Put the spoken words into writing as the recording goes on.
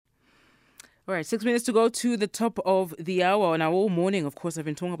All right, 6 minutes to go to the top of the hour. And all morning, of course, I've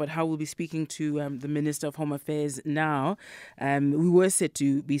been talking about how we'll be speaking to the Minister of Home Affairs now. We were set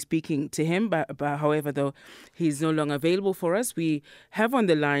to be speaking to him, but however, though, he's no longer available for us. We have on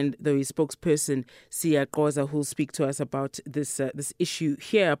the line, though, his spokesperson, Sia Qoza, who'll speak to us about this issue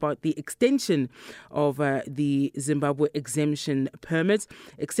here, about the extension of the Zimbabwe exemption permits,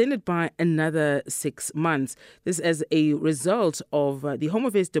 extended by another 6 months. This as a result of the Home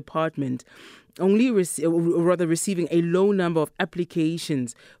Affairs Department only receiving a low number of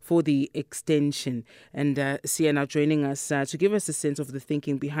applications for the extension. And Sia now joining us to give us a sense of the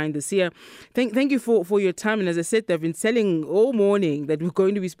thinking behind this. Sia, thank you for your time. And as I said, they've been telling all morning that we're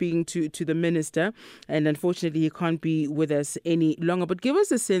going to be speaking to the minister, and unfortunately he can't be with us any longer. But give us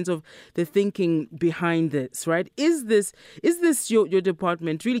a sense of the thinking behind this, right? Is this your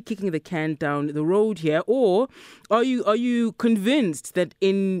department really kicking the can down the road here, or are you convinced that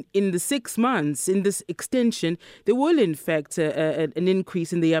in the 6 months in this extension, there will in fact an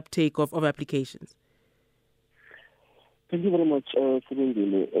increase in the uptake of applications? Thank you very much,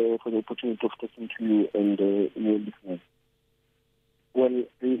 Sibengile, for the opportunity of talking to you and your listeners. Well,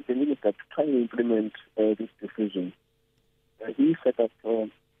 the minister, to try and implement this decision, he set up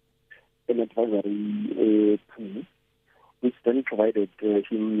an advisory team, which then provided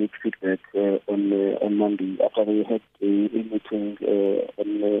him with feedback on Monday after we had a meeting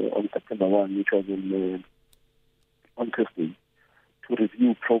on September 1, which was on Thursday, to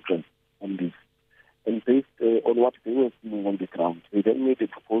review progress on this. And based on what they were seeing on the ground, they then made a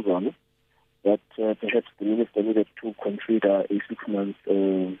proposal that perhaps the minister needed to consider a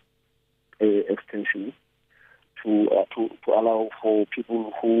 6-month extension to allow for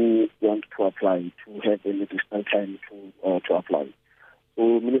people who want to apply to have an additional time to apply.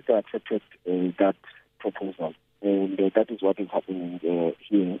 So the minister accepted that proposal, and that is what is happening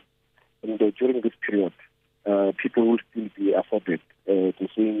here. And during this period, people will still be afforded the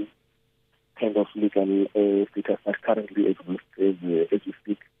same kind of legal status that currently exists as we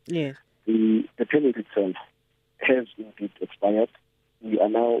speak. Yes. The permit itself has indeed expired. We are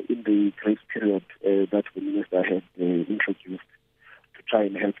now in the grace period that the minister had introduced to try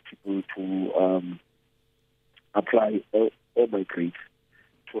and help people to apply or migrate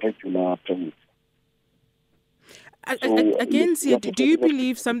to regular permits. Again, Sia, do you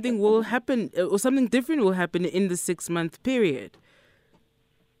believe something will happen or something different will happen in the 6-month period?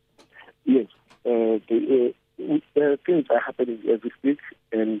 Yes. Things are happening as we speak,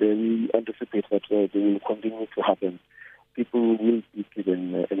 and we anticipate that they will continue to happen. People will be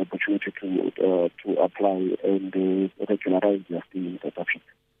given an opportunity to apply and regularize their stay in South Africa.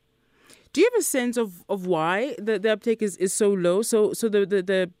 Do you have a sense of why the uptake is so low? So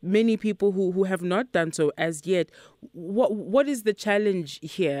the many people who have not done so as yet, what is the challenge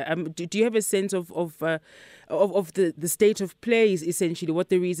here? Do you have a sense of the state of play, essentially, what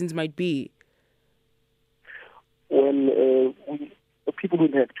the reasons might be? Well, people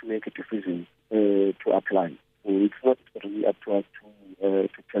will have to make a decision to apply. So it's not really up to us to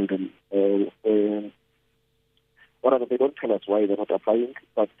tell them. Whatever, they don't tell us why they're not applying,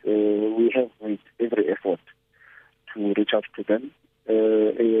 but we have made every effort to reach out to them.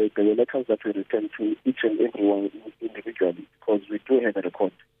 There were letters that we returned to each and everyone individually, because we do have a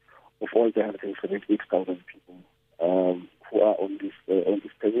record of all the 178,000 people who are on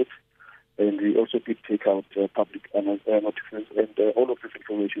this permit. And we also did take out public notices, and all of this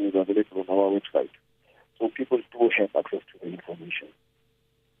information is available on our website. So people do have access to the information.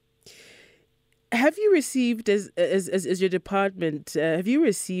 Have you received, as your department, have you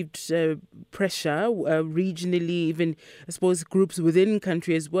received pressure regionally, even I suppose groups within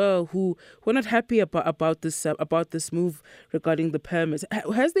country as well, who are not happy about this move regarding the permits?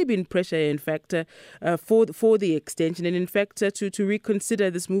 Has there been pressure, in fact, for the extension, and in fact to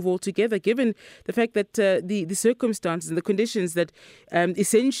reconsider this move altogether, given the fact that the circumstances and the conditions that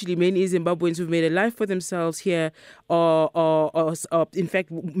essentially many Zimbabweans who've made a life for themselves here are in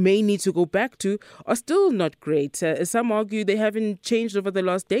fact may need to go back to, are still not great. Some argue they haven't changed over the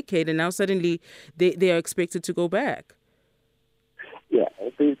last decade, and now suddenly they are expected to go back. Yeah,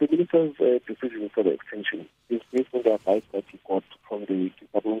 the minister's decision for the extension is based on the advice that he got from the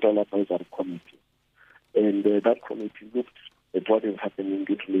Governmental Advisory Committee. And that committee looked at what is happening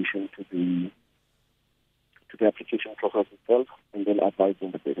in relation to the application process itself, and then advised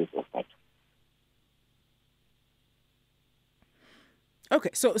on the basis of that.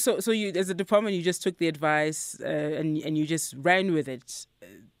 Okay, so you, as a department, you just took the advice and you just ran with it.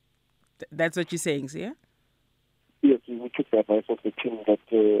 That's what you're saying, so yeah? Yes, we took the advice of the team that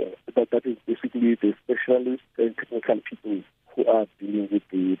is basically the specialist and technical people who are dealing with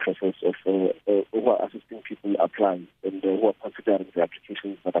the process of who are assisting people apply and who are considering the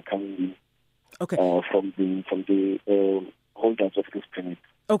applications that are coming in from the holders of this permit.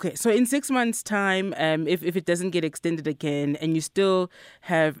 Okay, so in 6 months' time, if it doesn't get extended again and you still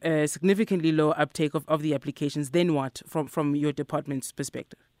have a significantly low uptake of the applications, then what from your department's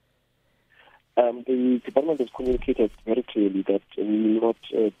perspective? The department has communicated very clearly that we will not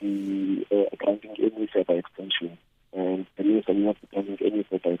be granting any further extension, and the minister will not be granting any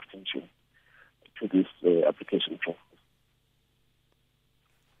further extension to this application process.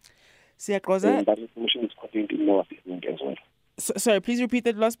 And that information is contained in our statement as well. Sorry, please repeat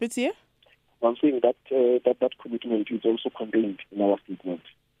that last bit here. I'm saying that that commitment is also contained in our statement.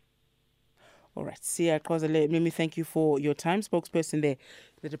 All right. Siyaxoza, let me thank you for your time. Spokesperson there,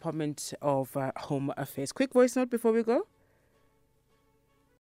 the Department of Home Affairs. Quick voice note before we go.